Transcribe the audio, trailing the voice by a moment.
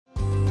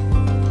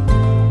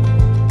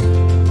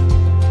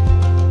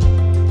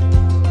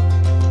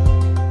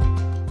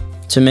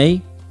To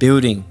me,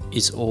 building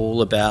is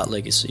all about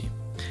legacy.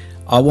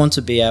 I want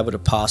to be able to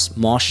pass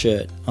my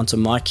shirt onto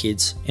my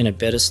kids in a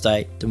better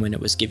state than when it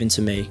was given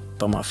to me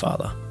by my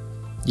father.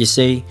 You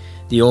see,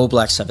 the All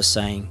Blacks have a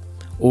saying,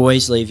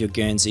 always leave your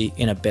Guernsey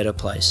in a better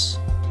place.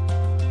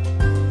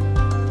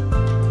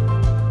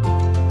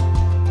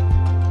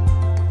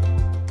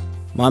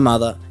 My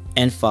mother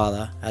and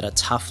father had a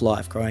tough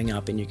life growing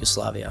up in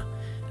Yugoslavia,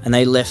 and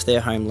they left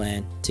their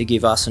homeland to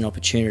give us an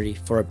opportunity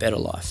for a better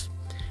life.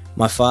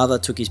 My father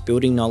took his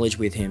building knowledge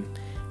with him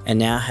and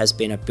now has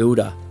been a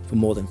builder for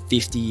more than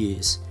 50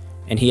 years,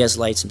 and he has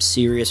laid some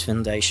serious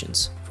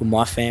foundations for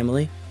my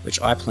family,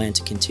 which I plan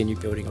to continue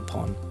building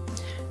upon.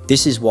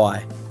 This is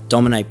why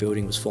Dominate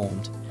Building was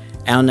formed.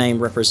 Our name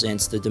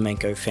represents the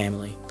Domajnko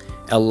family.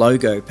 Our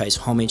logo pays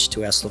homage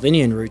to our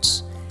Slovenian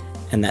roots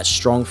and that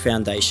strong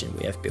foundation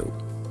we have built.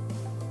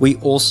 We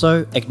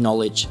also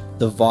acknowledge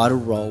the vital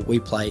role we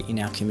play in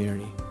our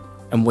community,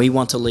 and we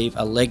want to leave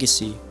a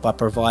legacy by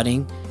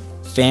providing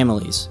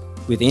families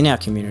within our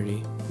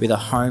community with a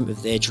home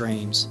of their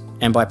dreams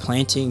and by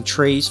planting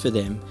trees for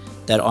them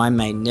that I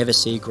may never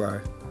see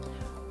grow.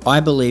 I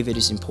believe it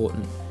is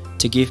important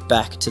to give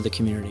back to the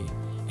community,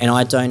 and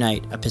I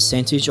donate a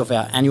percentage of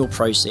our annual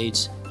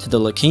proceeds to the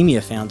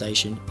Leukemia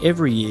Foundation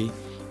every year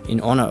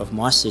in honour of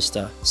my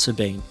sister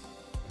Sabine.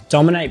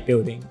 Dominate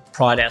Building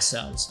pride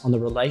ourselves on the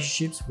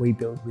relationships we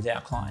build with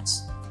our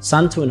clients.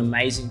 Son to an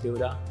amazing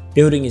builder,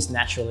 building is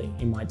naturally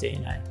in my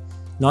DNA.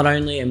 Not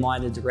only am I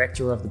the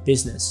director of the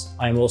business,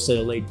 I am also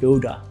the lead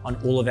builder on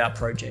all of our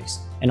projects,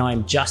 and I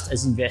am just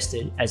as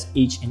invested as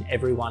each and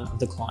every one of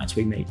the clients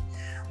we meet.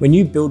 When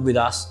you build with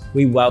us,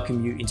 we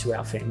welcome you into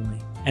our family,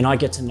 and I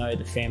get to know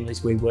the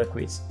families we work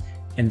with,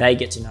 and they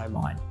get to know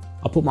mine.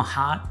 I put my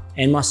heart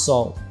and my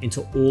soul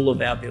into all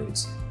of our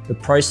builds. The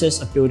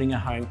process of building a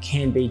home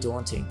can be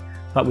daunting,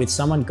 but with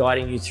someone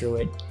guiding you through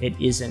it, it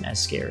isn't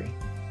as scary.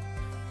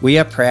 We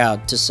are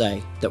proud to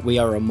say that we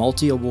are a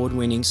multi-award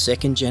winning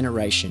second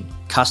generation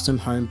custom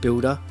home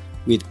builder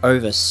with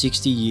over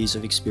 60 years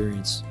of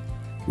experience.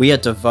 We are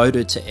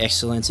devoted to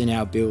excellence in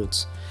our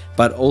builds,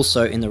 but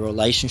also in the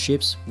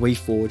relationships we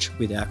forge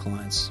with our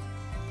clients.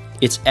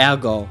 It's our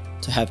goal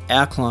to have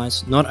our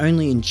clients not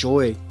only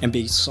enjoy and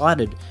be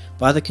excited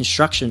by the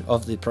construction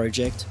of the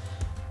project,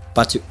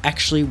 but to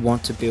actually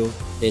want to build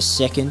their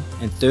second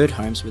and third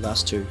homes with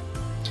us too.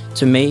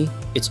 To me,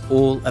 it's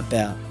all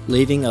about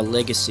leaving a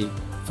legacy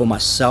for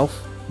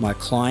myself, my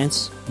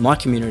clients, my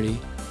community,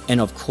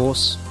 and of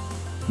course,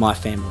 my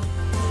family.